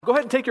Go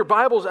ahead and take your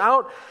Bibles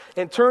out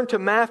and turn to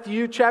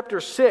Matthew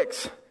chapter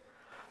 6.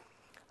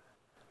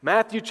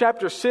 Matthew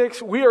chapter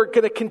 6, we are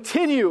going to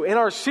continue in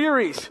our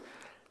series.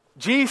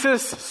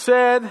 Jesus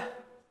said,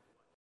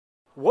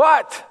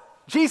 what?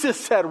 Jesus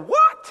said,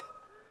 what?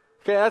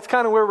 Okay, that's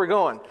kind of where we're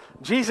going.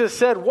 Jesus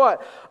said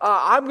what?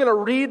 I'm going to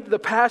read the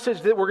passage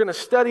that we're going to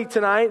study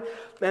tonight,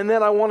 and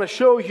then I want to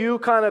show you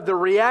kind of the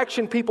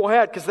reaction people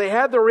had, because they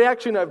had the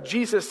reaction of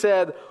Jesus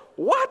said,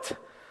 what?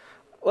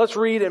 Let's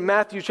read in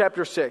Matthew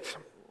chapter 6.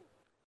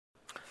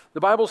 The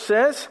Bible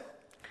says,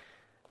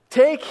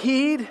 take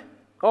heed.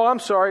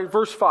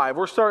 Verse 5.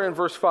 We're starting in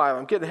verse 5.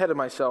 I'm getting ahead of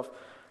myself.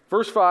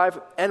 Verse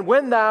 5, and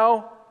when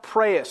thou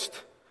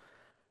prayest,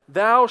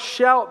 thou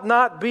shalt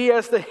not be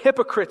as the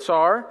hypocrites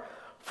are,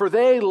 for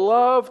they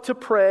love to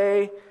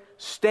pray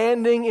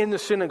standing in the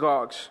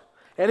synagogues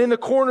and in the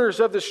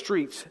corners of the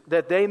streets,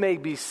 that they may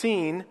be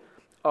seen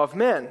of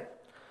men.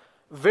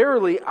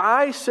 Verily,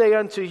 I say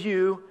unto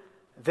you,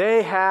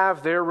 they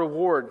have their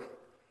reward.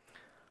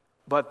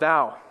 But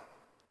thou,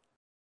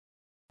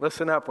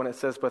 listen up when it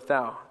says, but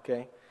thou,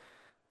 okay?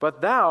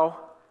 But thou,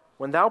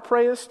 when thou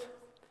prayest,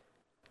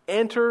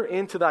 enter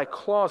into thy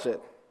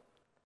closet,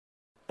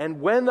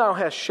 and when thou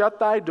hast shut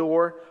thy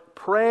door,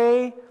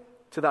 pray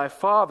to thy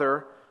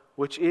Father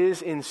which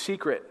is in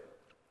secret.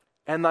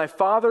 And thy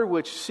Father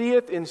which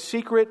seeth in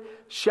secret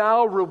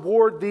shall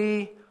reward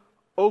thee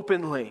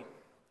openly.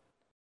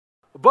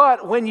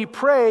 But when ye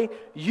pray,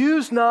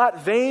 use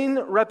not vain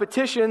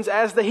repetitions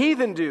as the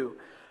heathen do,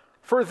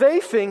 for they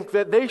think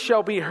that they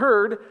shall be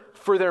heard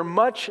for their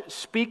much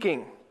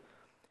speaking.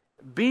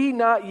 Be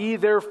not ye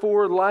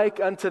therefore like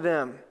unto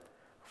them,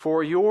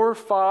 for your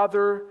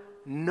Father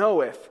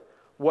knoweth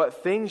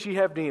what things ye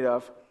have need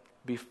of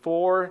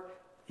before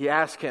ye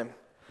ask Him.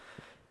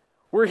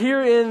 We're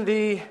here in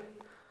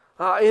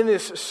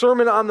this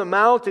Sermon on the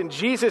Mount, and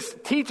Jesus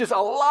teaches a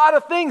lot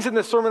of things in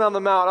the Sermon on the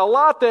Mount. A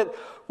lot that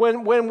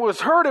when it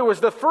was heard, it was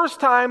the first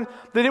time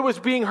that it was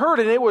being heard,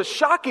 and it was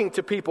shocking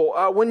to people.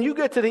 When you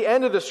get to the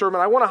end of the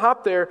sermon, I want to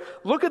hop there.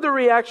 Look at the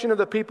reaction of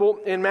the people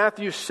in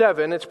Matthew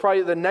 7. It's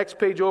probably the next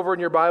page over in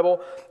your Bible.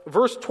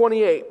 Verse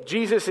 28.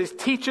 Jesus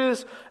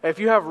teaches. If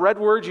you have red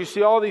words, you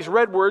see all these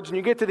red words, and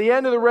you get to the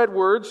end of the red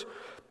words,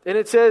 and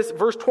it says,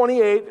 verse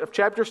 28 of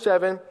chapter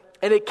 7,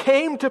 and it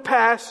came to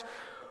pass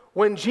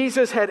when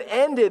Jesus had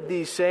ended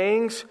these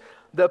sayings,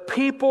 the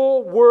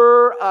people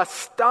were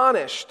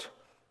astonished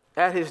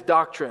at his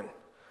doctrine.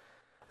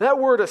 That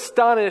word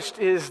astonished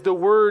is the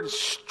word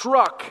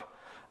struck.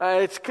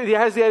 It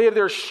has the idea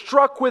they're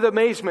struck with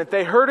amazement.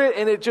 They heard it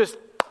and it just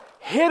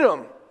hit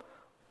them.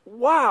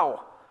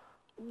 Wow.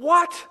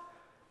 What?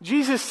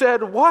 Jesus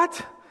said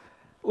what?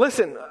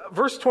 Listen,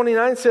 verse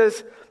 29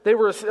 says they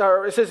were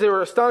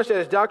astonished at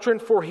his doctrine,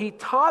 for he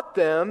taught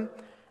them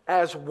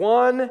as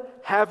one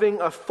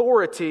having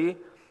authority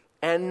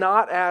and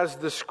not as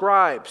the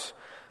scribes.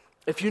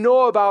 If you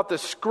know about the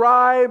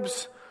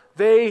scribes,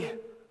 they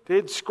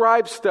did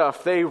scribe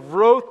stuff. They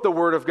wrote the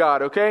Word of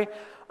God, okay?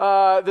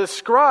 The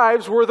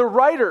scribes were the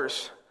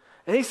writers.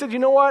 And he said, you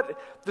know what?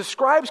 The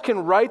scribes can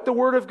write the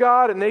Word of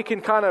God and they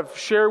can kind of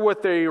share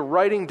what they're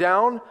writing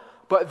down.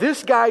 But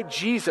this guy,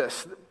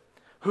 Jesus,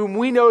 whom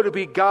we know to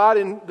be God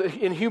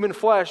in human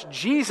flesh,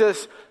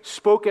 Jesus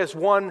spoke as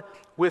one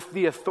with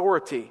the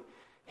authority.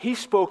 He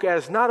spoke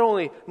as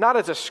not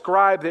as a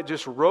scribe that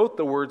just wrote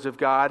the words of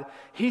God.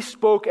 He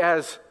spoke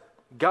as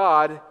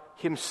God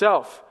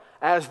himself,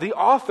 as the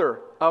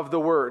author of the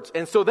words.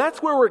 And so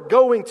that's where we're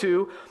going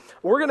to.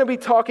 We're going to be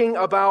talking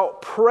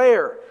about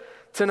prayer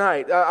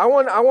tonight. I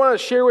want to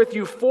share with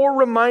you 4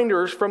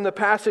 reminders from the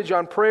passage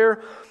on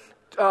prayer.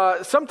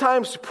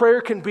 Sometimes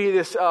prayer can be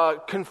this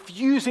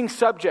confusing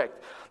subject.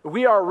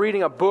 We are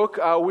reading a book.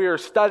 We are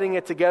studying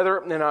it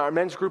together in our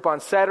men's group on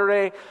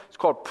Saturday. It's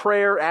called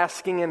Prayer,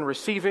 Asking, and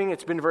Receiving.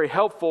 It's been very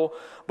helpful.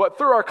 But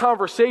through our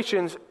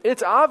conversations,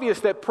 it's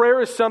obvious that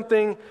prayer is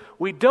something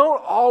we don't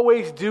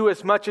always do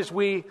as much as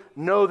we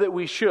know that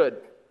we should.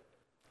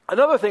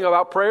 Another thing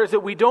about prayer is that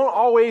we don't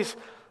always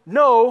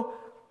know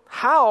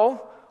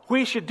how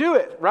we should do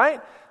it, right?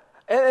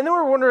 And then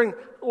we're wondering,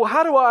 well,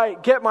 how do I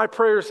get my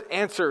prayers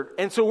answered?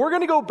 And so we're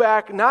going to go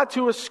back not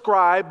to a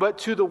scribe, but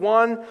to the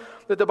one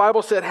that the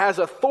Bible said has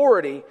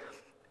authority,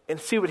 and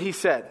see what he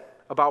said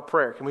about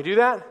prayer. Can we do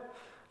that?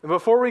 And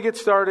before we get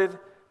started,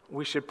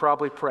 we should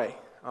probably pray.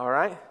 All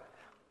right?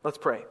 Let's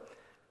pray.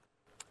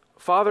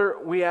 Father,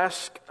 we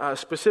ask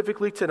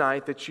specifically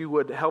tonight that you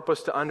would help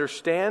us to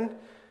understand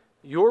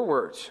your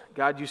words.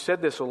 God, you said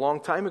this a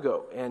long time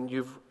ago, and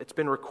it's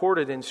been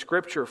recorded in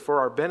Scripture for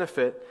our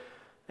benefit.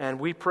 And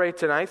we pray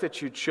tonight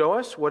that you'd show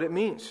us what it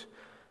means.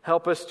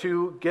 Help us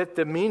to get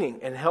the meaning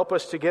and help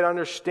us to get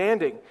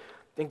understanding.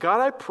 And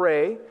God, I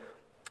pray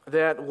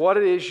that what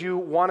it is you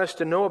want us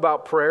to know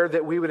about prayer,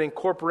 that we would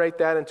incorporate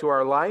that into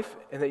our life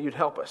and that you'd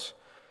help us.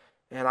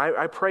 And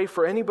I pray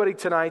for anybody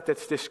tonight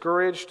that's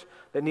discouraged,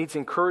 that needs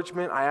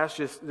encouragement. I ask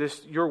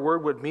your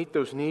word would meet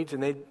those needs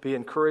and they'd be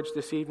encouraged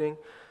this evening.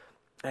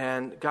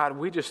 And God,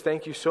 we just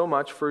thank you so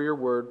much for your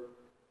word.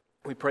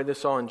 We pray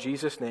this all in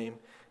Jesus' name.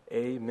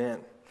 Amen.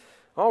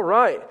 All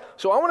right.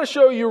 So I want to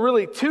show you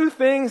really two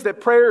things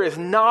that prayer is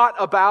not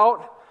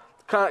about.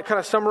 Kind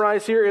of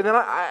summarize here. And then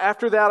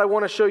after that, I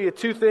want to show you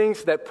two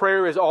things that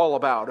prayer is all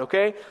about,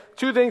 okay?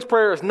 Two things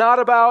prayer is not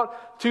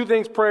about, two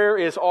things prayer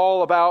is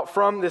all about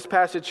from this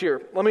passage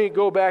here. Let me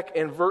go back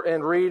and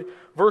read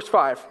verse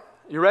 5.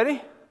 You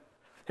ready?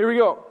 Here we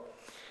go.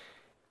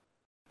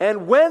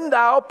 And when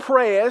thou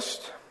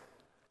prayest,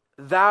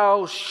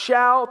 thou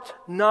shalt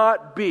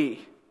not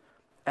be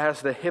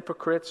as the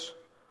hypocrites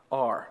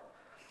are.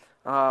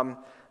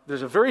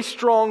 There's a very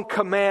strong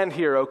command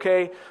here,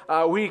 okay?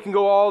 We can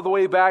go all the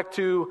way back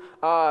to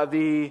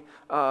the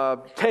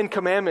Ten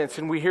Commandments,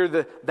 and we hear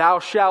the thou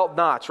shalt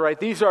nots, right?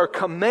 These are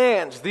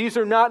commands. These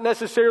are not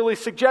necessarily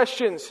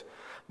suggestions.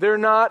 They're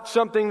not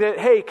something that,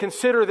 hey,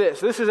 consider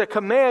this. This is a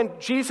command.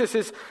 Jesus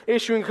is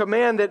issuing a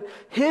command that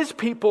his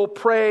people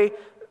pray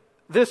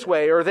this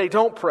way, or they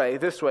don't pray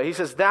this way. He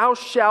says, thou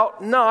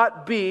shalt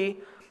not be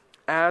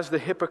as the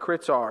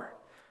hypocrites are,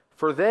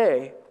 for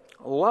they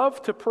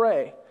love to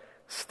pray,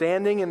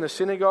 standing in the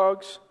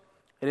synagogues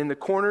and in the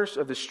corners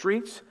of the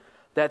streets,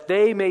 that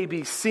they may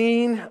be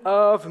seen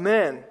of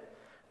men.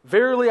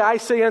 Verily I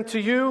say unto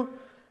you,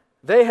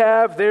 they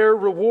have their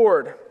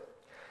reward.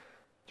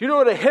 Do you know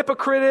what a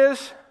hypocrite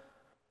is?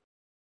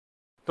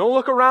 Don't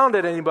look around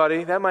at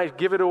anybody. That might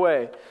give it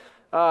away.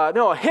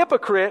 No, a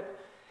hypocrite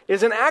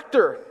is an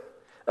actor.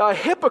 A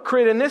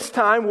hypocrite in this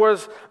time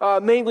was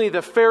mainly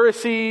the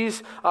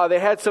Pharisees. They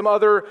had some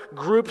other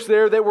groups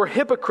there that were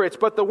hypocrites,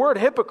 but the word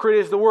hypocrite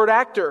is the word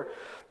actor.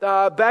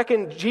 Back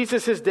in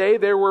Jesus' day,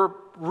 there were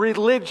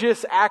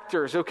religious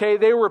actors, okay?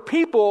 They were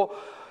people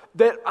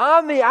that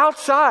on the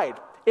outside,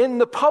 in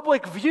the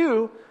public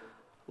view,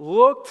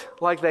 looked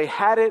like they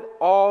had it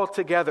all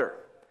together.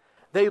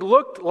 They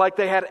looked like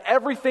they had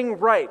everything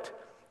right.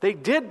 They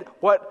did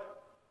what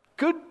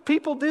good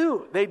people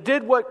do. They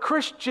did what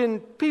Christian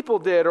people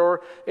did,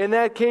 or in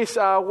that case,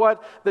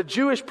 what the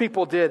Jewish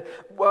people did.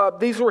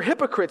 These were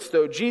hypocrites,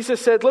 though. Jesus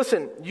said,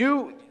 listen,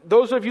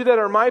 those of you that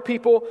are my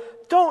people,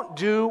 don't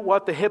do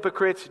what the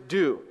hypocrites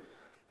do.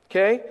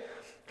 Okay?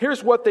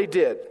 Here's what they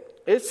did.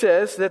 It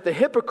says that the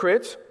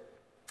hypocrites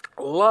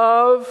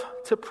love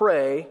to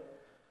pray.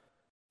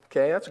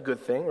 Okay, that's a good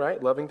thing,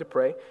 right? Loving to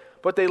pray.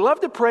 But they love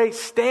to pray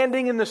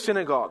standing in the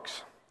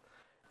synagogues.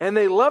 And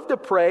they love to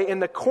pray in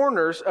the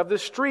corners of the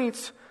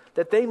streets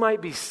that they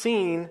might be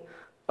seen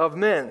of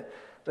men.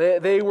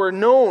 They were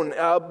known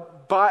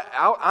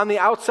on the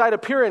outside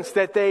appearance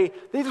that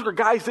these were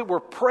guys that were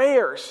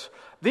prayers.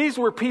 These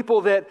were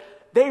people that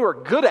they were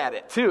good at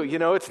it too. You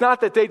know, it's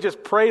not that they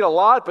just prayed a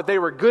lot, but they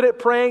were good at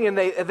praying, and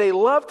they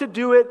loved to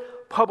do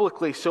it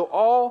publicly so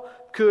all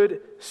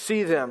could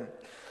see them.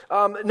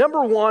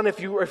 Number one, if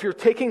you're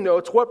taking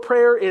notes, what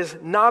prayer is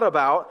not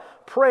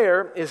about.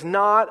 Prayer is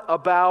not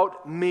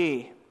about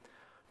me.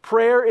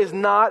 Prayer is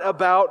not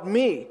about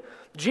me.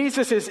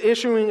 Jesus is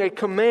issuing a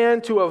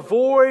command to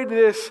avoid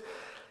this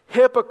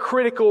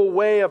hypocritical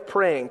way of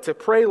praying, to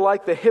pray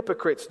like the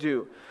hypocrites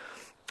do.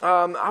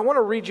 I want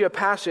to read you a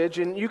passage,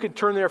 and you can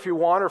turn there if you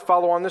want or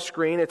follow on the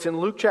screen. It's in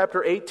Luke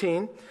chapter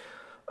 18,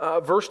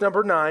 verse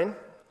number 9.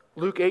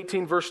 Luke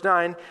 18, verse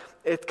 9.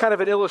 It's kind of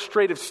an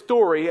illustrative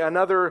story.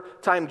 Another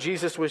time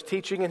Jesus was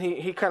teaching, and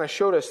he kind of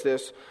showed us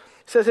this. It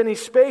says, and he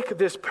spake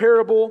this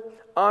parable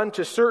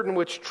unto certain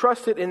which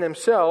trusted in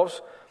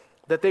themselves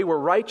that they were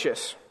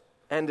righteous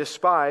and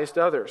despised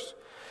others.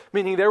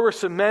 Meaning there were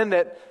some men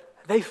that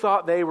they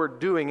thought they were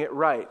doing it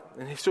right.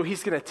 And so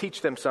he's going to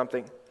teach them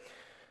something.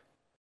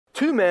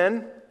 2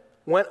 men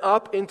went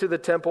up into the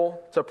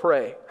temple to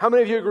pray. How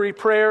many of you agree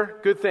prayer,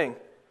 good thing?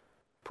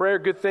 Prayer,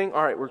 good thing?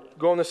 All right, we're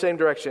going the same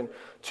direction.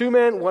 2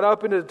 men went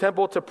up into the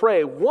temple to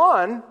pray.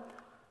 One,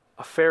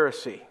 a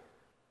Pharisee.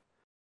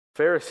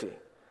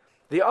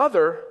 The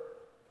other,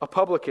 a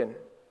publican.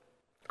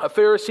 A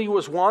Pharisee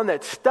was one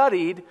that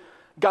studied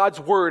God's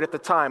word at the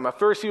time. A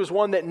Pharisee was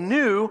one that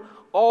knew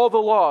all the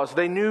laws.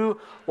 They knew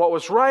what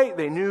was right.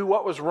 They knew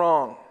what was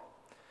wrong.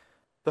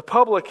 The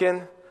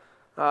publican,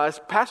 as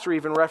Pastor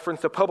even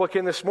referenced, the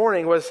publican this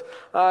morning was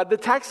the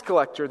tax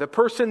collector, the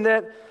person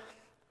that,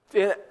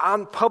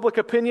 on public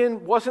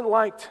opinion, wasn't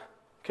liked.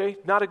 Okay,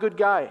 not a good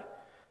guy.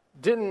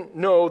 Didn't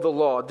know the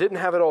law. Didn't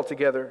have it all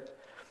together.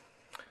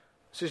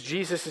 This is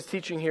Jesus is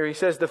teaching here. He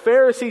says, the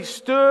Pharisee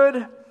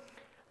stood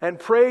and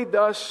prayed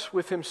thus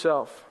with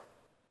himself.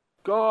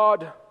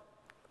 God,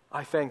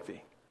 I thank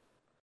thee,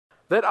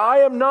 that I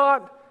am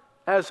not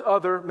as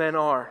other men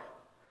are,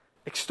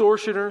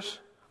 extortioners,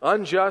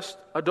 unjust,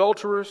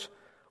 adulterers,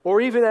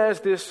 or even as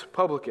this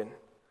publican.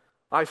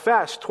 I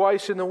fast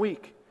twice in the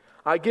week.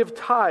 I give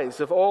tithes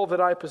of all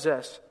that I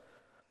possess.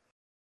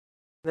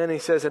 Then he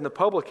says, and the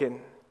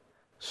publican,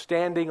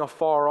 standing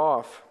afar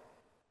off,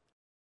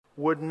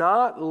 would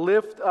not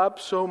lift up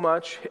so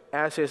much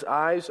as his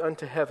eyes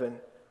unto heaven,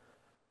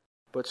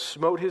 but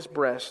smote his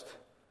breast,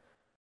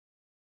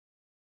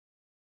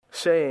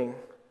 saying,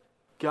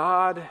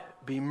 God,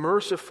 be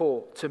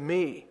merciful to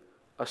me,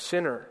 a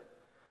sinner.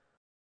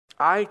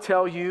 I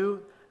tell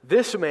you,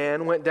 this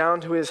man went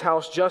down to his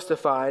house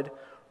justified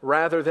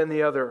rather than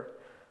the other.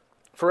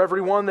 For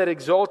everyone that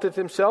exalteth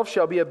himself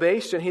shall be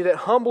abased, and he that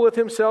humbleth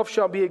himself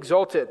shall be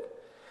exalted.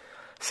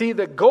 See,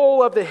 the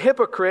goal of the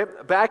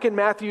hypocrite back in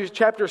Matthew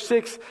chapter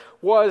 6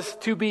 was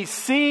to be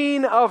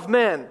seen of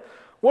men.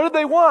 What did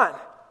they want?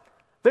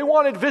 They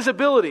wanted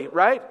visibility,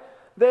 right?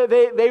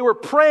 They were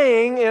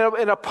praying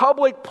in a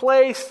public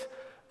place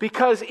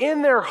because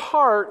in their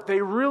heart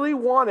they really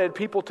wanted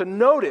people to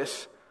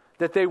notice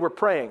that they were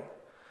praying.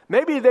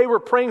 Maybe they were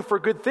praying for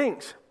good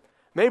things.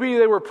 Maybe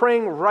they were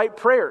praying right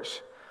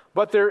prayers.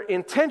 But their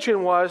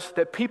intention was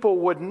that people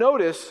would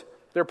notice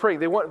their praying.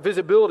 They want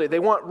visibility. They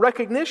want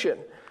recognition.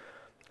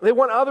 They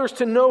want others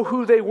to know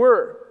who they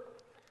were.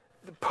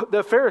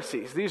 The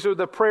Pharisees, these are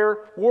the prayer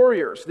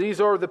warriors. These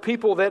are the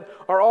people that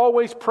are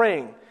always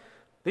praying.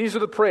 These are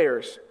the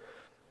prayers.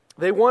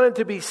 They wanted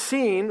to be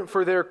seen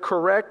for their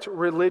correct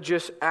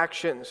religious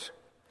actions.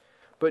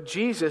 But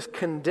Jesus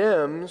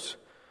condemns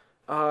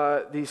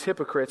these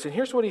hypocrites. And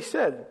here's what he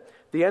said.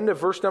 The end of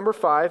verse number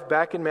 5,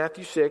 back in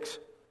Matthew 6.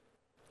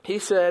 He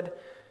said,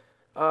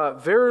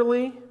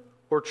 verily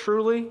or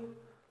truly,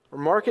 or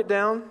mark it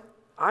down,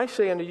 I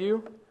say unto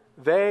you,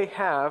 they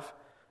have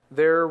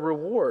their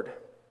reward.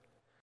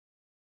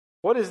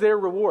 What is their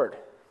reward?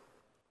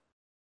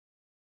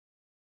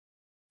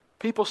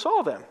 People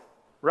saw them,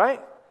 right?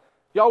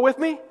 Y'all with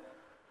me?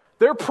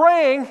 They're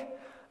praying.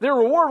 Their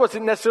reward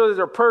wasn't necessarily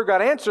their prayer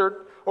got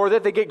answered or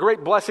that they get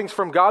great blessings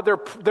from God.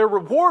 Their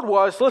reward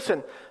was,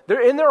 listen,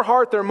 they're in their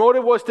heart, their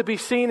motive was to be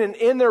seen, and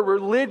in their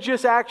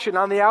religious action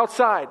on the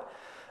outside,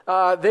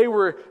 they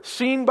were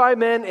seen by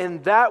men,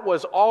 and that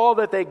was all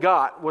that they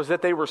got, was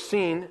that they were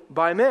seen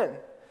by men.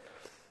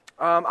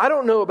 I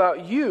don't know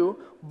about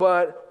you,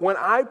 but when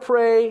I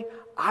pray,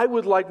 I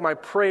would like my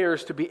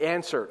prayers to be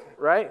answered,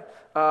 right?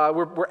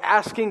 We're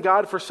asking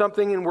God for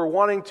something and we're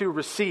wanting to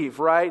receive,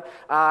 right?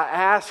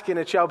 Ask and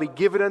it shall be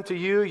given unto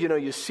you. You know,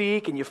 you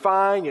seek and you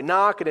find, you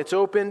knock and it's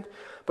opened.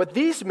 But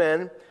these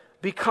men,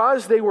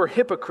 because they were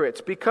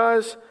hypocrites,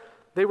 because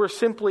they were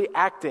simply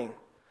acting.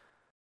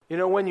 You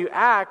know, when you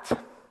act,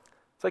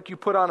 it's like you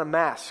put on a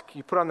mask.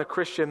 You put on the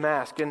Christian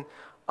mask. And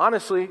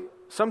honestly,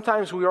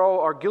 sometimes we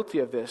all are guilty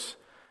of this.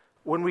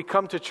 When we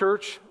come to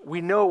church, we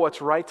know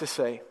what's right to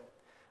say.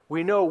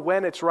 We know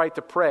when it's right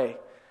to pray.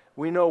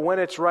 We know when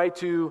it's right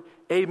to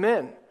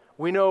amen.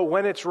 We know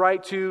when it's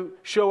right to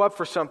show up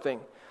for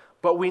something.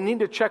 But we need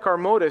to check our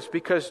motives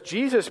because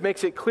Jesus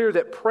makes it clear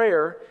that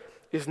prayer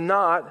is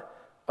not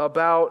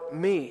about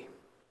me.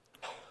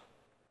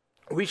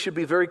 We should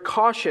be very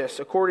cautious,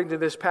 according to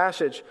this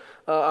passage,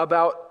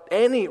 about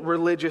any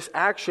religious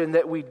action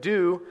that we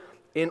do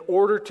in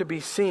order to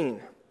be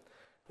seen.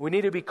 We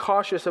need to be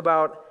cautious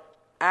about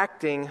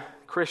acting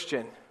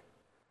Christian.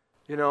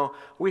 You know,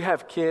 we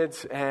have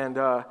kids, and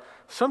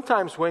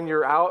sometimes when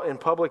you're out in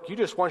public, you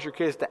just want your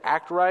kids to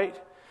act right.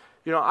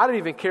 You know, I don't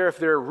even care if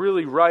they're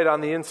really right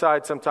on the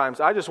inside sometimes.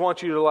 I just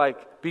want you to,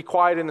 be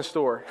quiet in the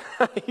store.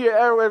 You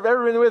ever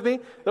been with me?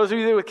 Those of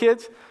you with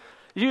kids?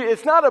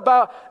 It's not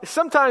about,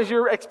 sometimes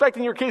you're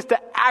expecting your kids to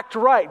act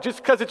right just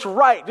because it's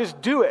right.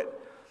 Just do it.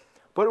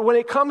 But when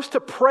it comes to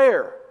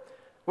prayer,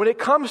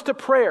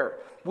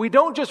 we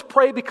don't just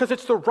pray because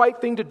it's the right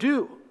thing to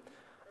do.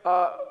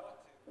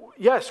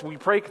 Yes, we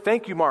pray.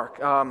 Thank you, Mark.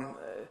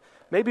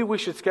 Maybe we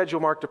should schedule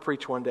Mark to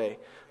preach one day.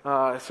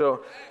 All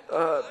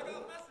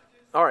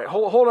right,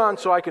 hold on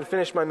so I can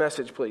finish my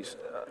message, please.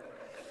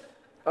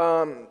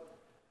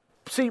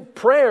 See,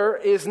 prayer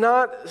is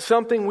not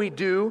something we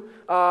do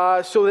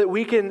so that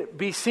we can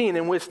be seen.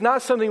 And it's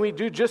not something we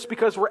do just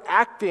because we're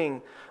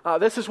acting.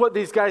 This is what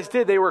these guys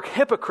did. They were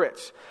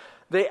hypocrites.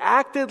 They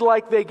acted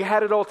like they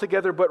had it all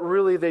together, but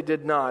really they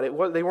did not.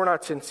 They were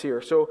not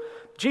sincere. So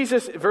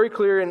Jesus, very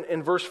clear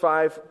in verse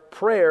 5,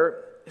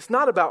 prayer is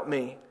not about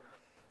me.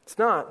 It's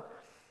not.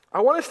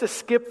 I want us to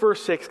skip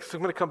verse 6 because I'm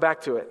going to come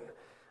back to it.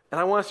 And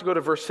I want us to go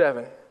to verse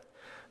 7.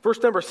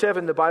 Verse number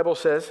 7, the Bible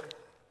says,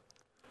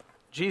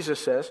 Jesus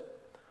says,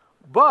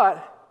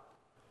 but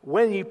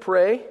when ye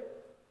pray,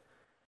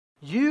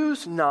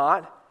 use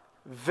not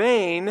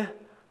vain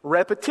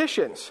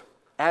repetitions,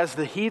 as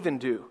the heathen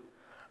do.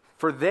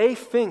 For they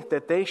think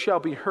that they shall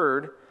be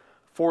heard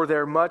for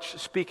their much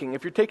speaking.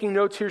 If you're taking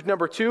notes, here's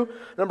number 2.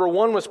 Number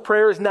 1 was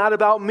prayer is not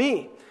about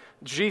me.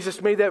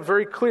 Jesus made that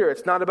very clear.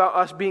 It's not about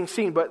us being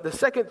seen. But the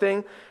second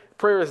thing,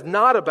 prayer is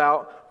not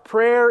about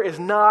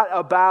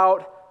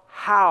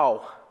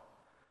how.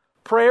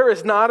 Prayer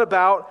is not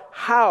about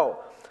how.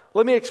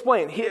 Let me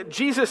explain.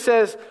 Jesus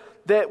says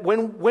that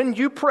when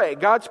you pray,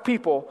 God's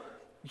people,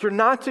 you're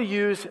not to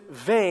use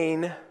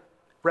vain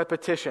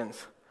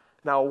repetitions.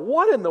 Now,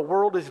 what in the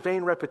world is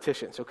vain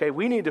repetitions? Okay,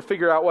 we need to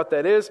figure out what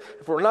that is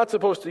if we're not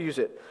supposed to use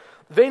it.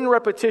 Vain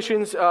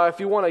repetitions, if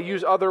you want to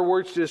use other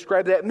words to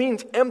describe that,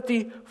 means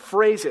empty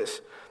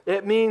phrases.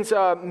 It means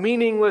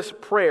meaningless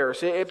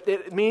prayers.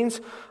 It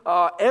means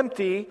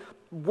empty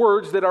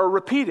words that are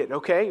repeated,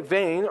 okay?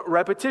 Vain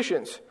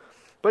repetitions.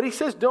 But he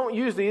says don't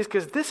use these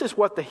because this is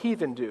what the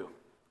heathen do.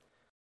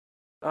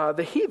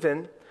 The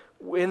heathen,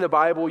 in the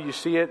Bible, you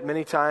see it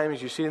many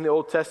times. You see it in the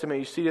Old Testament.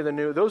 You see it in the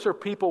New. Those are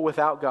people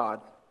without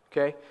God.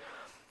 Okay?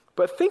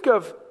 But think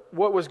of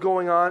what was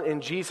going on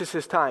in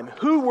Jesus' time.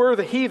 Who were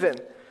the heathen?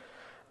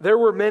 There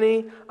were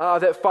many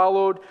that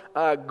followed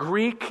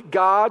Greek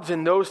gods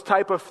and those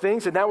type of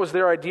things, and that was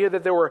their idea,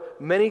 that there were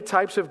many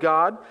types of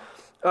God.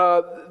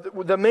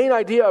 The main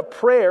idea of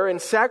prayer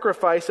and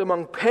sacrifice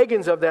among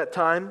pagans of that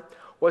time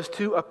was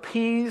to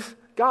appease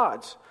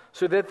gods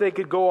so that they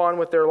could go on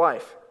with their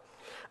life.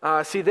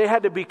 They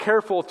had to be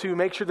careful to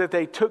make sure that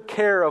they took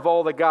care of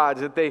all the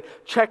gods, that they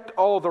checked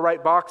all the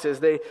right boxes.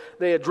 They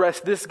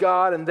addressed this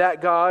God and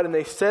that God, and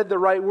they said the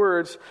right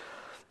words,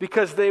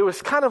 because they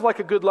was kind of like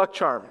a good luck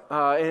charm.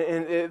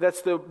 And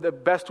that's the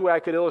best way I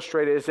could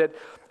illustrate it, is that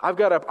I've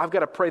got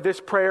to pray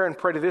this prayer and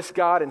pray to this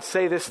God and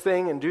say this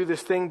thing and do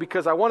this thing,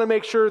 because I want to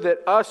make sure that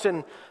us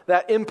and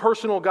that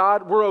impersonal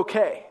God, we're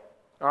okay.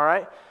 All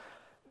right?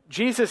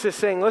 Jesus is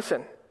saying,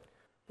 listen,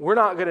 we're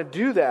not going to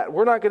do that.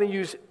 We're not going to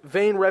use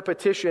vain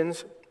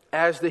repetitions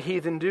as the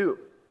heathen do.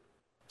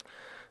 It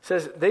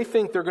says they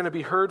think they're going to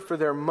be heard for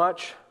their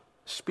much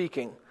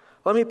speaking.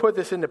 Let me put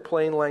this into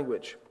plain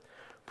language.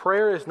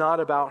 Prayer is not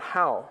about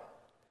how.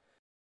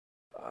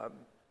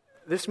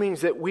 This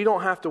means that we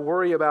don't have to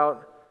worry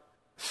about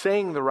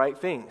saying the right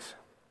things.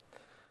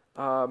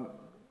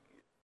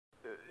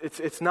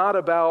 It's not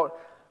about,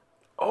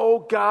 oh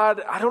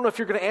God, I don't know if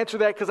you're going to answer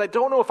that because I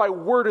don't know if I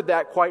worded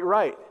that quite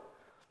right.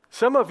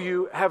 Some of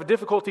you have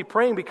difficulty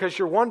praying because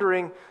you're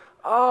wondering,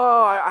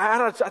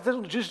 I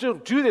just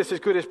don't do this as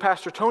good as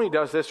Pastor Tony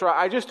does this, or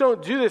I just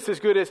don't do this as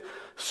good as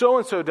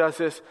so-and-so does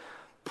this.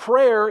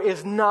 Prayer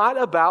is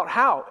not about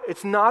how.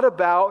 It's not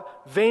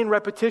about vain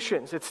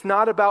repetitions. It's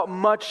not about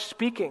much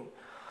speaking.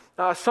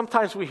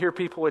 Sometimes we hear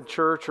people in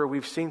church, or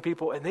we've seen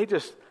people, and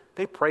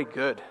they pray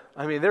good.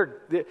 I mean,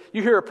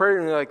 you hear a prayer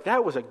and you're like,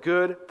 that was a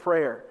good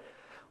prayer.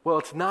 Well,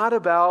 it's not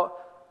about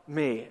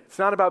me. It's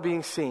not about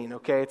being seen,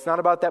 okay? It's not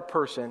about that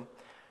person.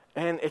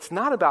 And it's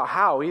not about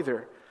how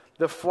either.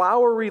 The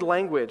flowery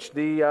language,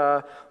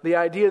 the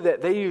idea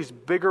that they use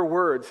bigger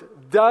words,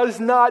 does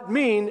not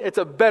mean it's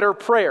a better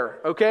prayer,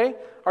 okay?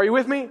 Are you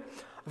with me?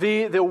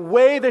 The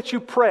way that you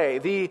pray,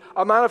 the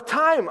amount of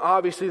time,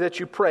 obviously, that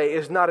you pray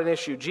is not an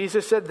issue.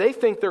 Jesus said they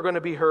think they're going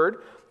to be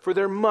heard for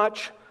their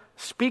much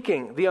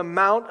speaking, the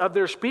amount of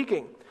their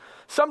speaking.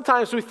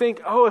 Sometimes we think,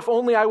 if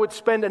only I would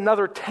spend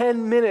another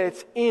 10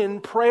 minutes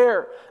in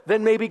prayer,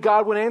 then maybe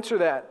God would answer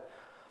that.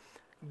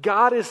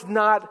 God is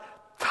not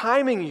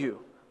timing you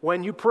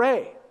when you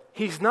pray.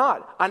 He's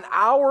not. An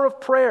hour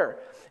of prayer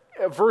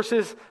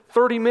versus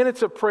 30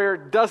 minutes of prayer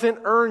doesn't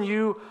earn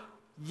you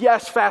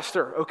yes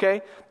faster,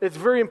 okay? It's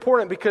very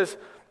important because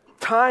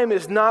time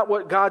is not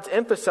what God's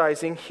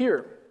emphasizing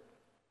here.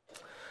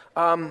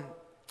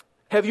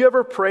 Have you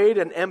ever prayed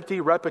an empty,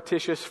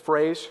 repetitious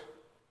phrase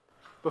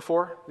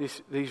before?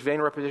 These vain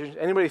repetitions?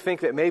 Anybody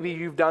think that maybe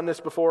you've done this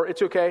before?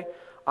 It's okay.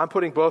 I'm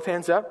putting both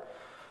hands up.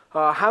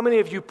 How many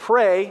of you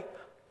pray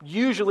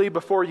usually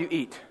before you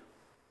eat?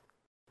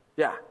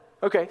 Yeah.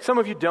 Okay. Some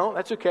of you don't.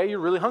 That's okay. You're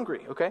really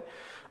hungry. Okay.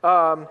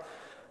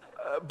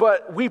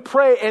 But we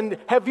pray. And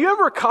have you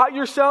ever caught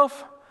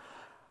yourself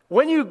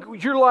when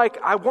you're like,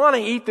 I want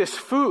to eat this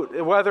food?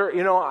 Whether,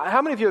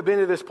 how many of you have been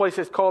to this place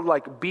that's called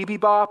like BB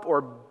Bop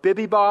or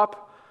Bibby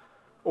Bop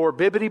or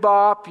Bibbidi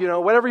Bop,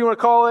 whatever you want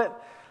to call it?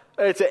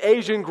 It's an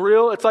Asian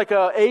grill. It's like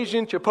an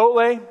Asian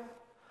Chipotle.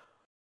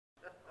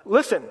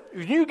 Listen,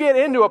 you get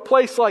into a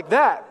place like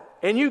that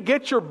and you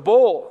get your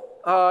bowl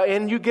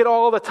and you get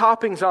all the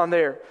toppings on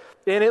there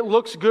and it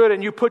looks good,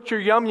 and you put your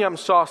yum yum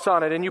sauce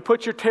on it and you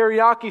put your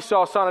teriyaki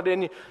sauce on it,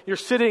 and you're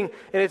sitting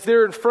and it's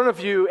there in front of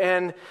you,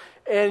 and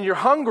you're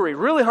hungry,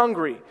 really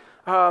hungry,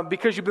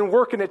 because you've been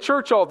working at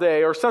church all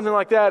day or something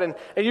like that, and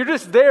you're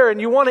just there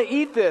and you want to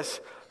eat this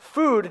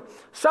food.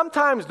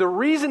 Sometimes the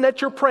reason that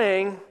you're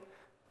praying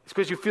is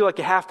because you feel like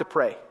you have to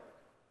pray.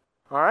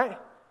 All right?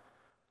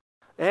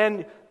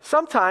 And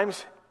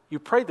sometimes you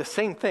pray the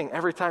same thing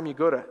every time you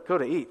go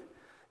to eat.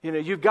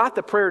 You've got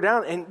the prayer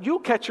down, and you'll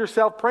catch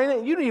yourself praying it,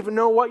 and you don't even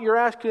know what you're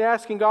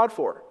asking God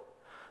for.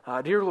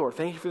 Dear Lord,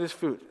 thank you for this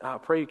food.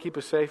 Pray you keep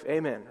us safe.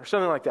 Amen. Or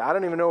something like that. I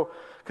don't even know,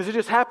 because it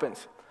just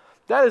happens.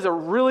 That is a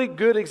really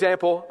good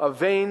example of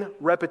vain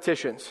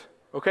repetitions.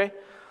 Okay?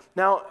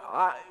 Now,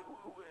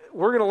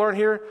 we're going to learn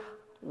here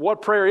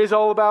what prayer is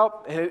all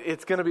about.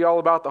 It's going to be all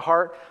about the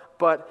heart,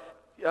 but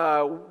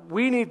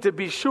we need to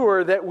be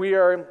sure that we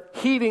are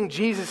heeding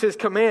Jesus'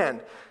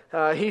 command.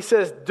 He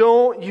says,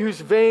 don't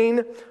use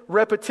vain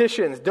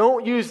repetitions.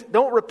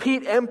 Don't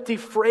repeat empty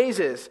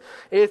phrases.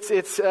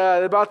 It's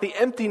about the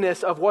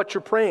emptiness of what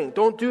you're praying.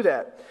 Don't do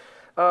that.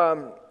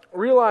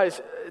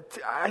 Realize,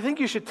 I think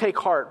you should take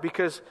heart,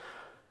 because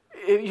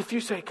if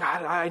you say,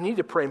 God, I need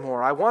to pray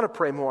more, I want to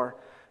pray more,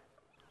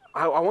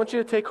 I want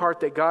you to take heart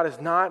that God is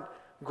not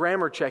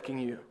grammar checking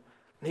you.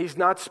 He's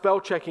not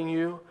spell checking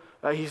you.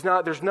 There's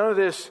none of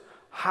this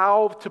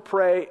how to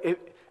pray.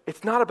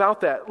 It's not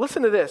about that.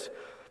 Listen to this.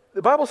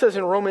 The Bible says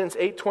in Romans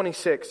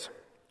 8:26,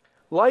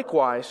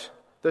 likewise,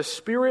 the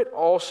Spirit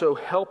also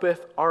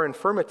helpeth our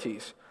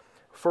infirmities,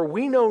 for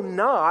we know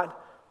not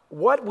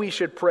what we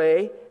should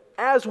pray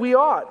as we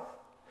ought.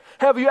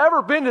 Have you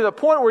ever been to the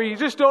point where you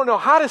just don't know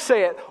how to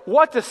say it,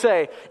 what to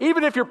say,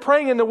 even if you're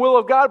praying in the will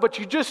of God, but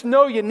you just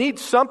know you need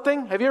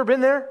something? Have you ever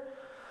been there?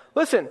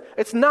 Listen,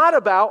 it's not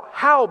about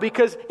how,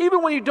 because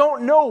even when you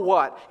don't know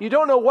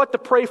what to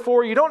pray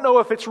for, you don't know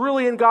if it's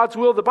really in God's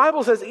will, the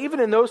Bible says even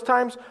in those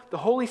times, the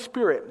Holy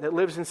Spirit that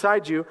lives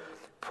inside you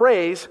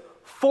prays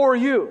for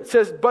you. It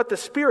says, but the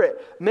Spirit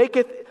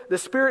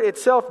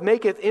itself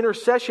maketh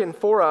intercession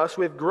for us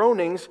with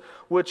groanings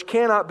which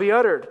cannot be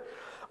uttered.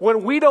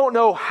 When we don't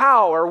know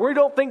how, or we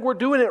don't think we're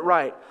doing it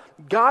right,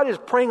 God is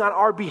praying on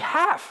our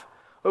behalf.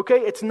 Okay?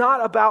 It's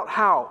not about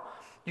how.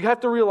 You have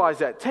to realize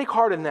that. Take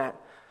heart in that.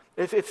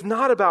 It's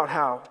not about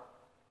how.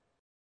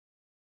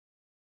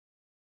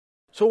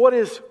 So what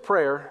is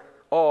prayer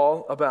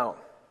all about?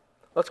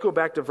 Let's go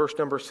back to verse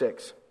number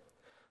 6.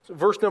 So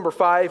verse number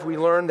 5, we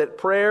learn that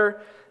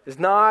prayer is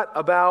not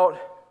about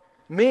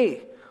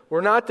me.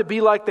 We're not to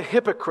be like the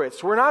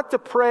hypocrites. We're not to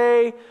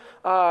pray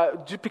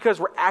just because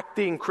we're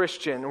acting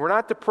Christian. We're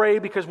not to pray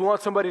because we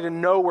want somebody to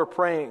know we're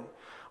praying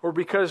or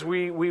because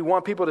we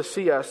want people to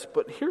see us.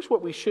 But here's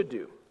what we should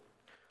do.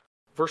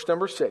 Verse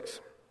number 6.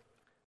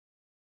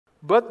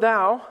 But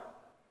thou,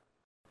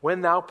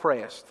 when thou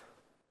prayest,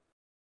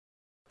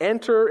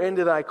 enter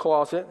into thy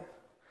closet,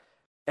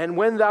 and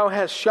when thou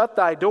hast shut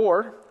thy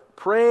door,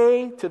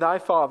 pray to thy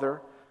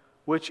Father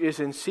which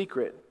is in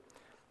secret,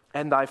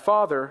 and thy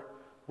Father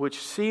which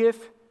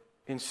seeth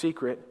in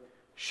secret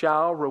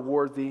shall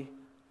reward thee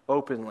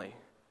openly.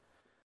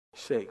 You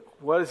say,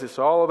 what is this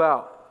all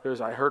about?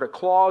 I heard a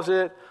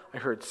closet, I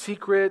heard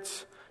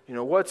secrets.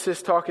 What's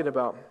this talking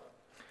about?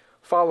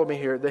 Follow me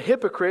here. The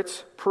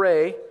hypocrites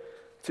pray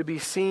to be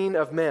seen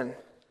of men.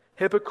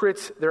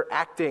 Hypocrites, they're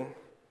acting.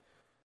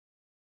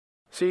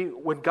 See,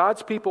 when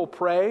God's people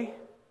pray,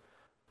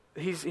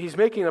 he's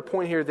making a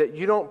point here that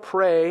you don't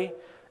pray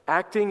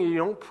acting, you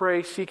don't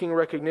pray seeking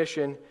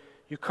recognition.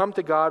 You come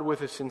to God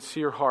with a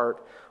sincere heart.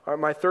 All right,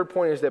 my third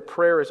point is that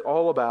prayer is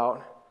all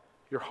about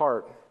your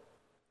heart.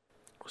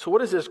 So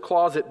what is this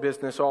closet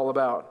business all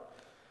about?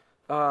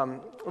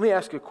 Let me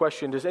ask you a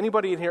question. Does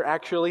anybody in here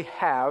actually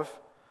have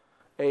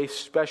a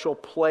special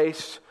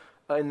place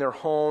in their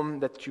home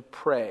that you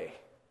pray?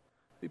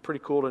 It'd be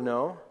pretty cool to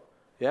know.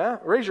 Yeah?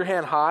 Raise your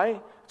hand high.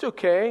 It's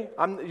okay.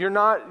 You're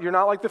not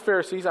like the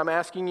Pharisees. I'm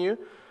asking you.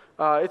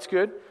 It's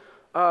good.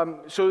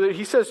 So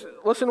he says,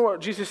 listen to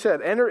what Jesus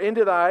said. Enter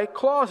into thy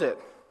closet.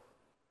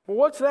 Well,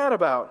 what's that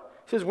about?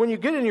 He says, when you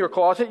get in your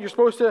closet, you're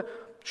supposed to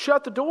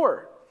shut the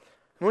door.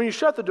 And when you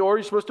shut the door,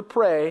 you're supposed to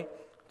pray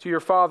to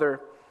your Father.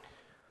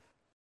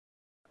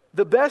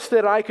 The best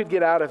that I could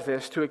get out of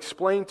this to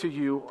explain to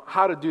you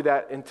how to do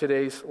that in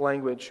today's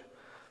language.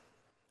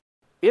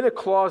 In a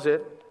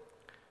closet,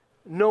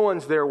 no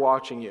one's there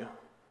watching you.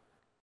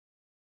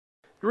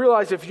 You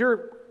realize if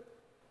you're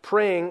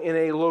praying in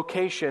a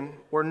location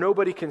where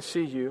nobody can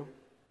see you,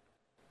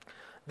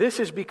 this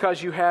is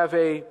because you have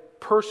a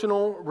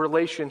personal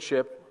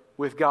relationship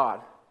with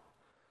God.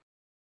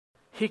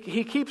 He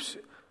keeps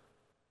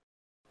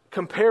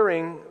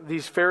comparing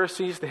these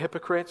Pharisees, the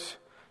hypocrites.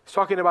 He's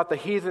talking about the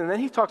heathen, and then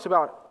he talks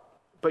about,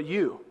 but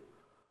you,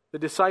 the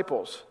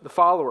disciples, the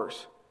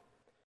followers.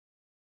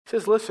 He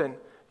says, listen,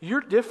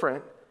 you're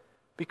different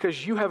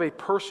because you have a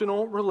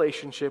personal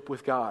relationship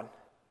with God.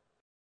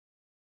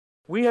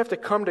 We have to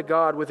come to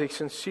God with a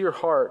sincere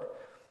heart.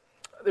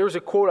 There was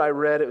a quote I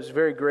read, it was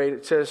very great.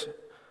 It says,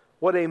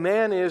 what a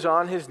man is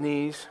on his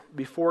knees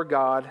before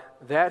God,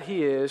 that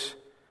he is,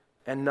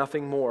 and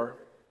nothing more.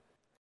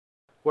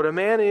 What a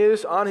man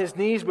is on his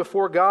knees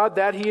before God,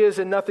 that he is,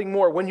 and nothing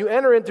more. When you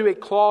enter into a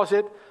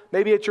closet,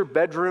 maybe it's your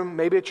bedroom,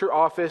 maybe it's your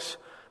office,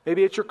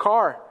 maybe it's your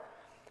car,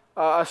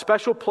 a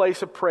special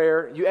place of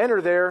prayer, you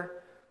enter there.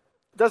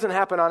 It doesn't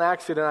happen on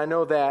accident, I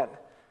know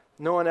that.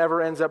 No one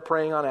ever ends up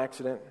praying on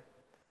accident.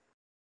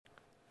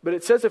 But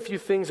it says a few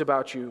things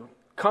about you.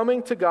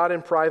 Coming to God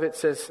in private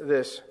says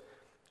this.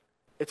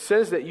 It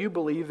says that you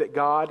believe that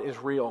God is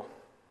real.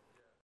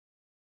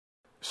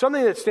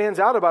 Something that stands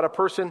out about a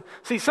person,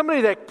 see,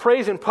 somebody that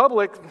prays in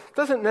public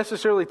doesn't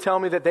necessarily tell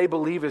me that they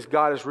believe as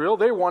God is real.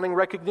 They're wanting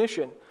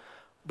recognition.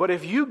 But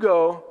if you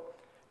go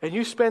and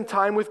you spend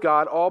time with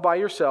God all by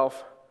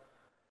yourself,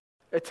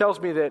 it tells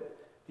me that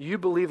you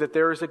believe that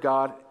there is a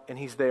God and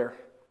He's there.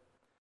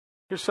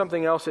 Here's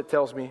something else it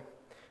tells me.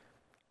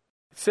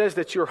 It says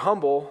that you're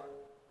humble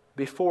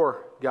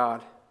before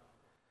God.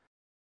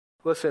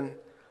 Listen,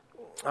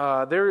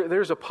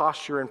 there's a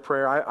posture in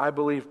prayer. I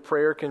believe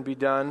prayer can be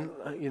done,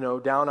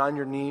 down on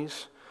your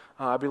knees.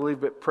 I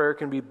believe that prayer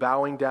can be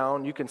bowing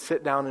down. You can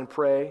sit down and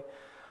pray.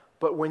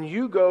 But when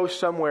you go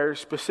somewhere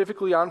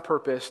specifically on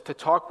purpose to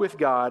talk with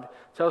God,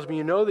 it tells me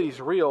you know that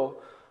He's real,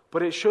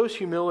 but it shows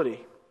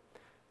humility.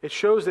 It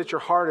shows that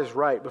your heart is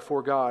right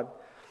before God.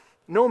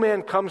 No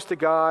man comes to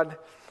God.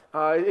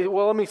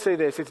 Let me say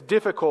this. It's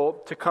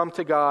difficult to come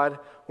to God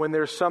when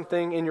there's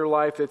something in your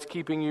life that's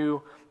keeping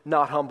you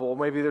not humble.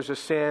 Maybe there's a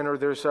sin or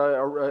there's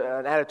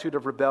an attitude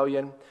of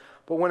rebellion.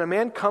 But when a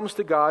man comes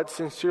to God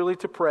sincerely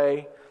to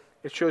pray,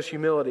 it shows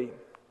humility.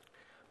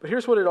 But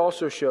here's what it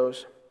also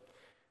shows.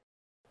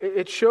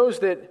 It shows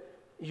that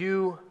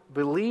you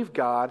believe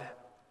God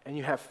and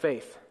you have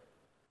faith.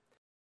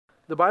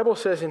 The Bible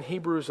says in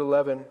Hebrews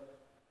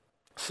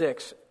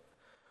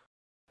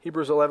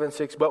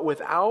 11:6, but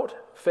without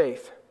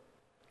faith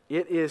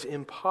it is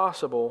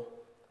impossible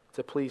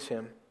to please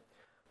him.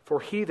 For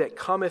he that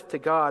cometh to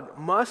God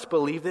must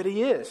believe that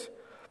he is,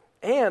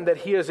 and that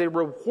he is a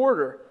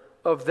rewarder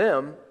of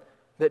them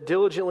that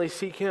diligently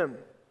seek him.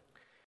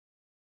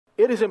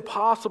 It is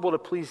impossible to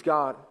please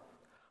God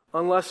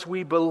unless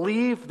we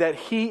believe that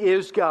he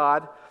is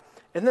God.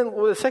 And then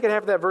the second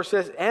half of that verse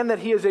says, and that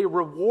he is a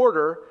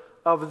rewarder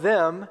of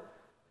them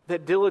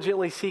that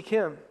diligently seek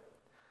him.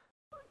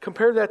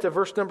 Compare that to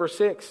verse number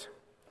 6.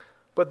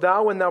 But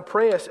thou, when thou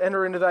prayest,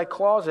 enter into thy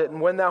closet,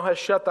 and when thou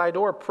hast shut thy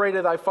door, pray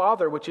to thy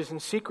Father which is in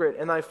secret,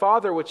 and thy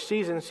Father which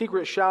sees in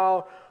secret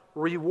shall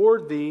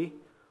reward thee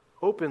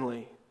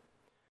openly.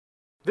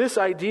 This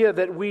idea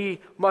that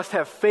we must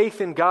have faith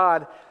in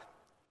God,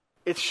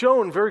 it's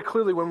shown very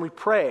clearly when we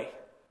pray.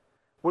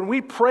 When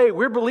we pray,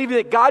 we're believing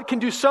that God can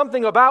do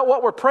something about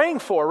what we're praying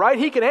for, right?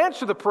 He can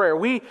answer the prayer.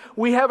 We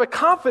have a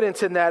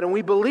confidence in that, and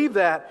we believe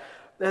that.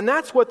 And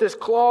that's what this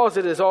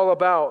closet is all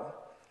about.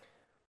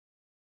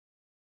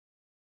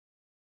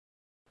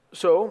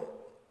 So,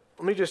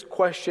 let me just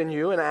question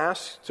you and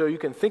ask so you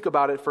can think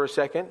about it for a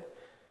second.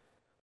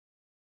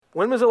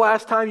 When was the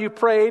last time you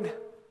prayed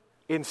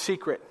in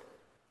secret?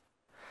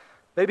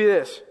 Maybe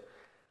this.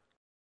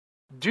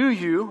 Do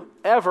you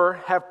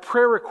ever have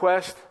prayer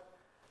requests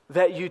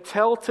that you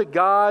tell to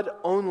God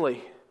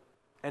only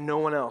and no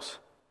one else?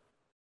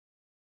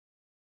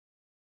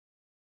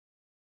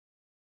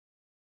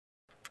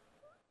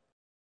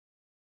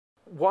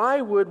 Why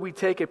would we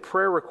take a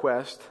prayer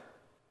request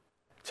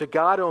to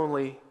God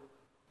only,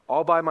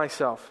 all by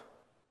myself?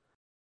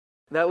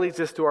 And that leads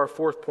us to our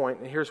fourth point,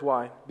 and here's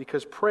why.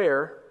 Because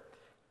prayer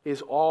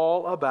is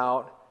all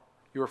about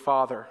your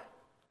Father.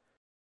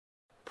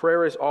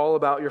 Prayer is all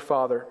about your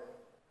Father.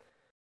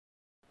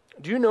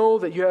 Do you know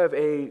that you have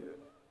a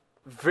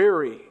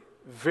very,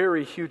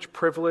 very huge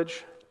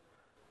privilege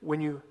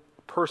when you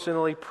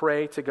personally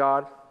pray to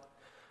God?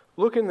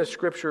 Look in the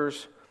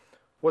Scriptures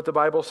what the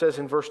Bible says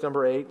in verse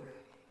number 8.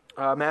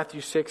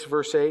 Matthew 6,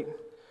 verse 8. It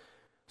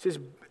says,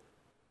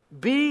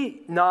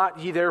 be not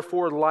ye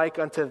therefore like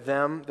unto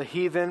them, the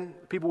heathen,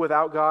 people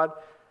without God.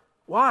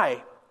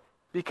 Why?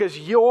 Because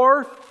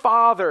your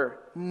Father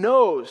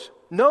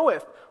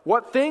knoweth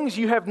what things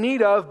you have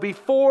need of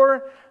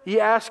before ye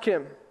ask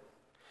him.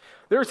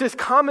 There's this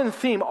common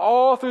theme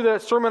all through the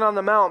Sermon on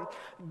the Mount.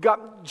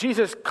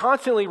 Jesus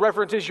constantly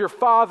references your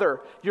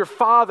Father, your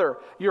Father,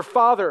 your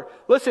Father.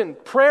 Listen,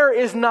 prayer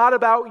is not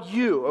about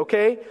you,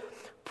 okay?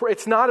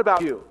 It's not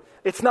about you.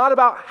 It's not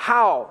about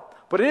how,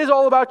 but it is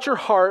all about your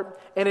heart,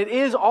 and it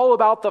is all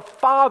about the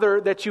Father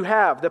that you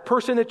have, the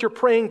person that you're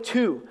praying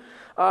to.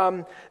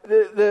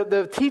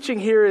 The teaching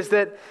here is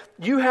that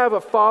you have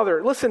a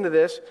Father. Listen to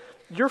this.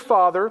 Your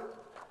Father,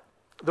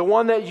 the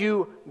one that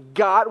you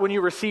got when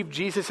you received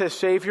Jesus as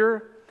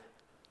Savior,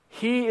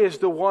 he is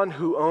the one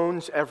who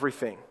owns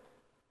everything.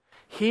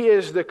 He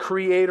is the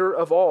creator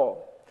of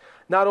all.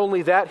 Not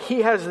only that,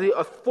 he has the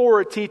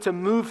authority to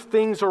move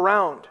things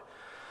around.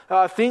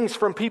 Things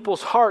from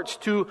people's hearts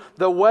to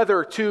the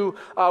weather, to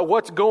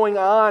what's going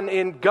on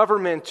in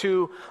government,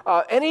 to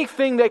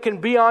anything that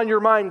can be on your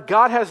mind.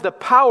 God has the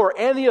power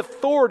and the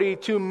authority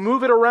to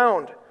move it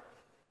around.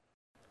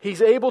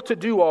 He's able to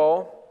do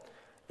all,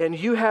 and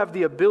you have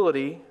the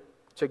ability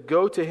to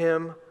go to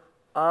him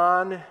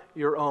on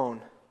your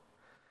own.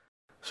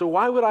 So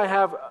why would I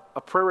have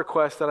a prayer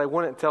request that I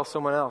wouldn't tell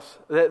someone else?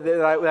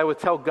 That I would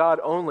tell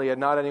God only and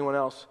not anyone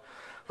else?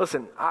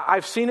 Listen,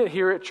 I've seen it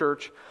here at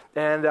church.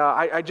 And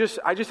I just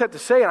have to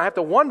say, and I have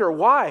to wonder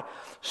why.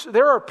 So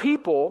there are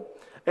people,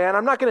 and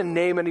I'm not going to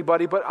name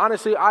anybody, but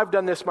honestly, I've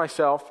done this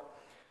myself.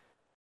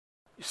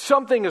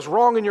 Something is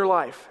wrong in your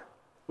life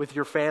with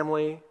your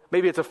family.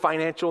 Maybe it's a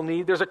financial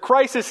need. There's a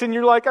crisis, and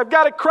you're like, I've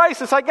got a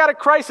crisis.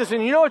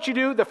 And you know what you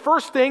do? The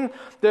first thing,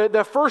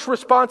 the first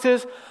response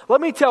is, let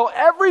me tell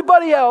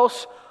everybody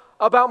else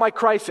about my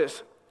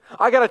crisis.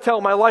 I got to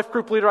tell my life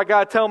group leader, I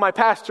got to tell my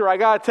pastor, I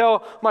got to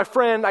tell my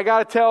friend, I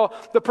got to tell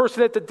the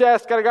person at the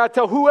desk, I got to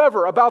tell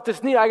whoever about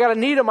this need. I got a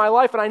need in my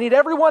life, and I need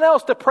everyone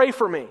else to pray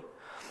for me.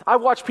 I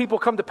watch people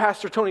come to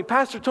Pastor Tony,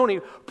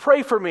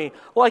 pray for me,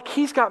 like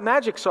he's got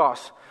magic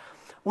sauce.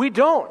 We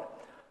don't.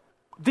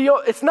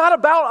 It's not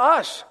about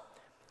us.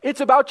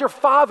 It's about your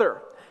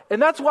Father.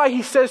 And that's why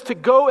he says to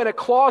go in a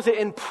closet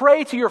and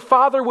pray to your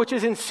Father which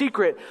is in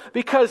secret.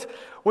 Because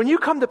when you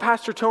come to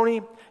Pastor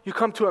Tony, you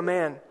come to a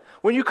man.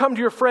 When you come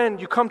to your friend,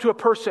 you come to a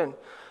person.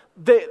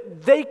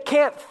 They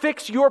can't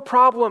fix your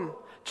problem.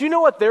 Do you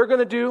know what they're going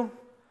to do?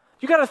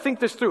 You got to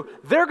think this through.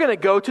 They're going to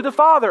go to the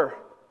Father.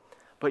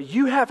 But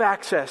you have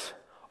access,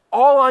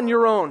 all on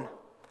your own,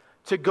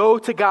 to go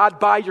to God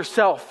by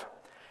yourself.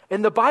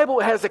 And the Bible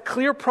has a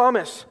clear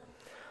promise.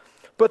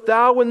 But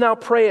thou, when thou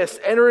prayest,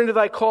 enter into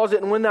thy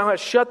closet, and when thou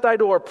hast shut thy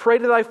door, pray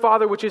to thy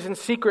Father which is in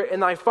secret,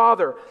 and thy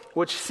Father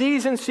which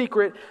sees in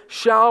secret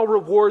shall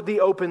reward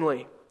thee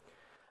openly.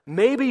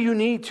 Maybe you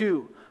need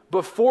to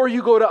before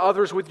you go to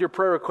others with your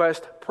prayer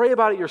request, pray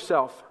about it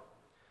yourself.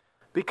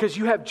 Because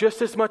you have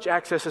just as much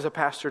access as a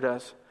pastor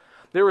does.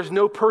 There is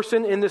no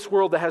person in this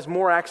world that has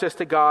more access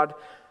to God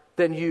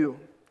than you.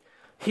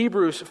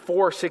 Hebrews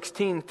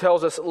 4:16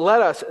 tells us,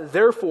 "Let us,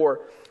 therefore,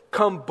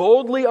 come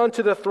boldly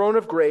unto the throne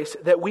of grace,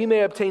 that we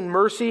may obtain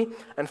mercy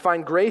and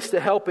find grace to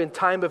help in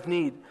time of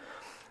need."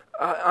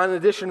 In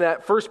addition to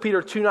that, 1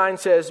 Peter 2:9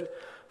 says,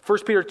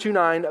 1 Peter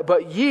 2:9,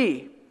 "But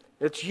ye,"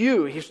 it's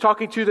you, he's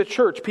talking to the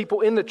church, people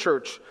in the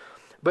church,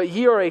 "But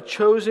ye are a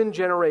chosen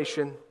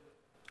generation,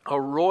 a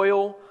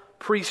royal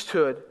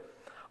priesthood,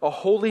 a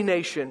holy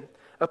nation,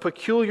 a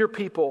peculiar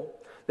people,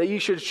 that ye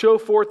should show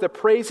forth the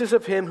praises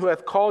of him who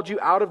hath called you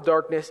out of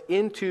darkness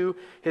into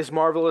his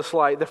marvelous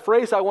light." The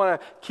phrase I want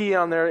to key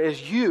on there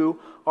is, you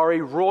are a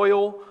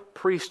royal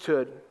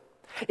priesthood.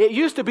 It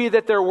used to be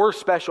that there were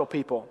special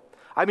people.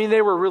 I mean,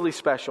 they were really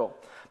special.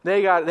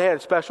 They had a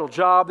special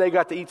job. They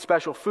got to eat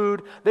special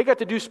food. They got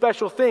to do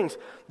special things.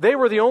 They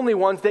were the only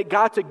ones that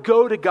got to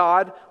go to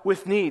God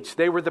with needs.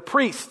 They were the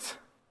priests.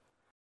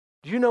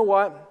 Do you know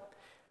what?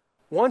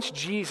 Once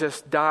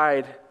Jesus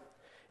died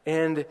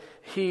and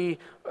he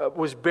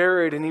was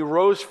buried and he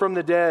rose from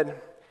the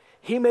dead,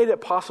 he made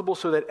it possible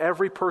so that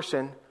every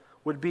person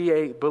would be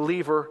a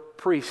believer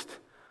priest.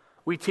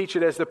 We teach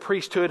it as the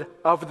priesthood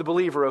of the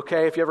believer,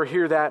 okay? If you ever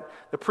hear that,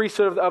 the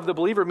priesthood of the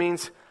believer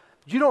means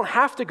you don't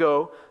have to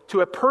go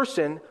to a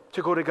person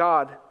to go to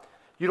God.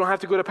 You don't have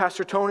to go to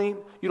Pastor Tony.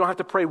 You don't have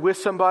to pray with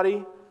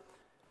somebody.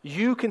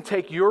 You can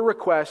take your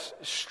requests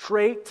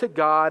straight to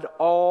God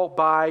all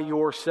by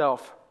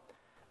yourself.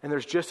 And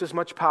there's just as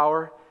much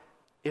power,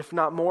 if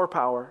not more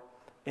power,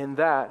 in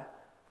that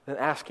than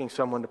asking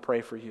someone to pray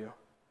for you.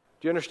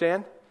 Do you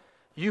understand?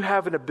 You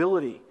have an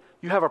ability.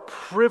 You have a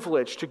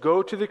privilege to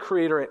go to the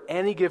Creator at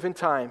any given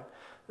time.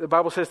 The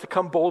Bible says to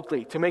come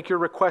boldly, to make your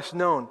requests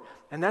known.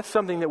 And that's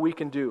something that we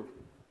can do.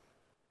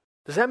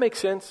 Does that make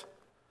sense?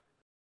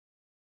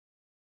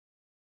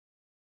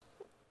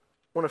 I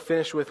want to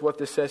finish with what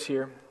this says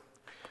here.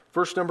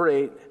 Verse number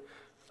 8.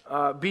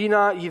 "Be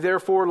not ye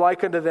therefore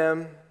like unto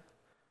them."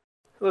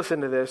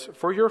 Listen to this.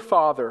 "For your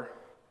Father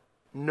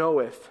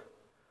knoweth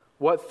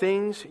what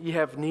things ye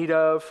have need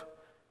of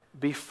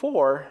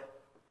before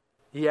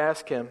ye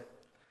ask him."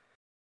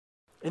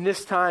 In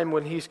this time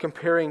when he's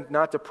comparing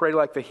not to pray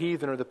like the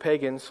heathen or the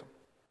pagans,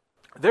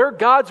 their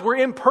gods were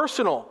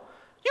impersonal.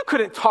 You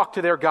couldn't talk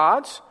to their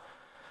gods.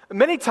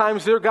 Many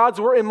times their gods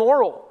were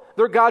immoral.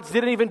 Their gods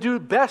didn't even do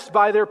best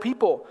by their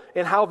people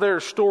in how their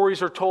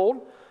stories are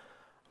told.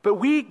 But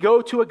we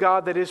go to a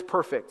God that is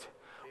perfect.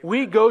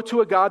 We go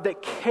to a God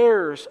that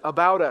cares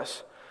about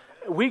us.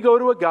 We go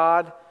to a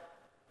God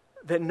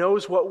that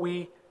knows what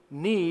we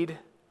need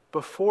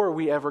before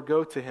we ever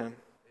go to him.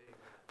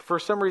 For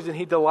some reason,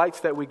 he delights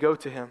that we go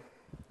to him.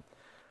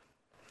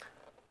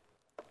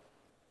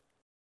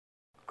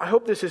 I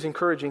hope this is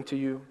encouraging to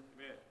you.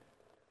 Amen.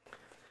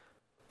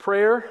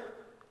 Prayer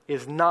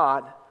is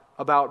not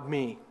about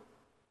me.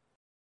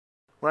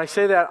 When I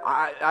say that,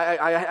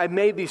 I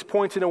made these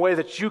points in a way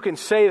that you can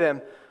say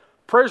them.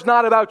 Prayer's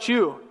not about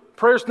you.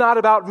 Prayer's not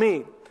about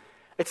me.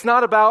 It's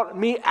not about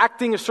me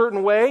acting a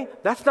certain way.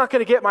 That's not going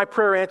to get my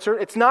prayer answered.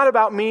 It's not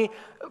about me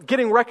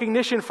getting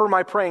recognition for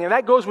my praying. And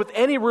that goes with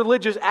any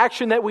religious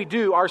action that we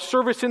do, our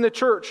service in the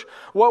church.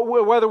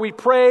 Whether we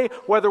pray,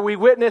 whether we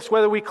witness,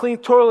 whether we clean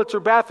toilets or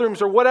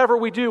bathrooms or whatever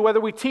we do, whether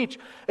we teach.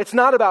 It's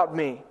not about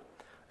me.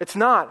 It's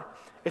not.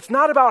 It's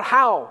not about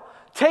how.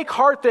 Take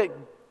heart that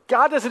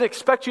God doesn't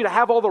expect you to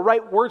have all the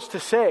right words to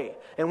say.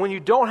 And when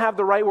you don't have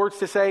the right words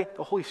to say,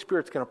 the Holy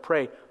Spirit's going to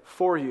pray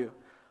for you.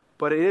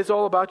 But it is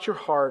all about your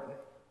heart,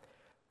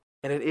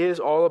 and it is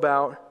all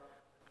about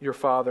your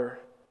Father.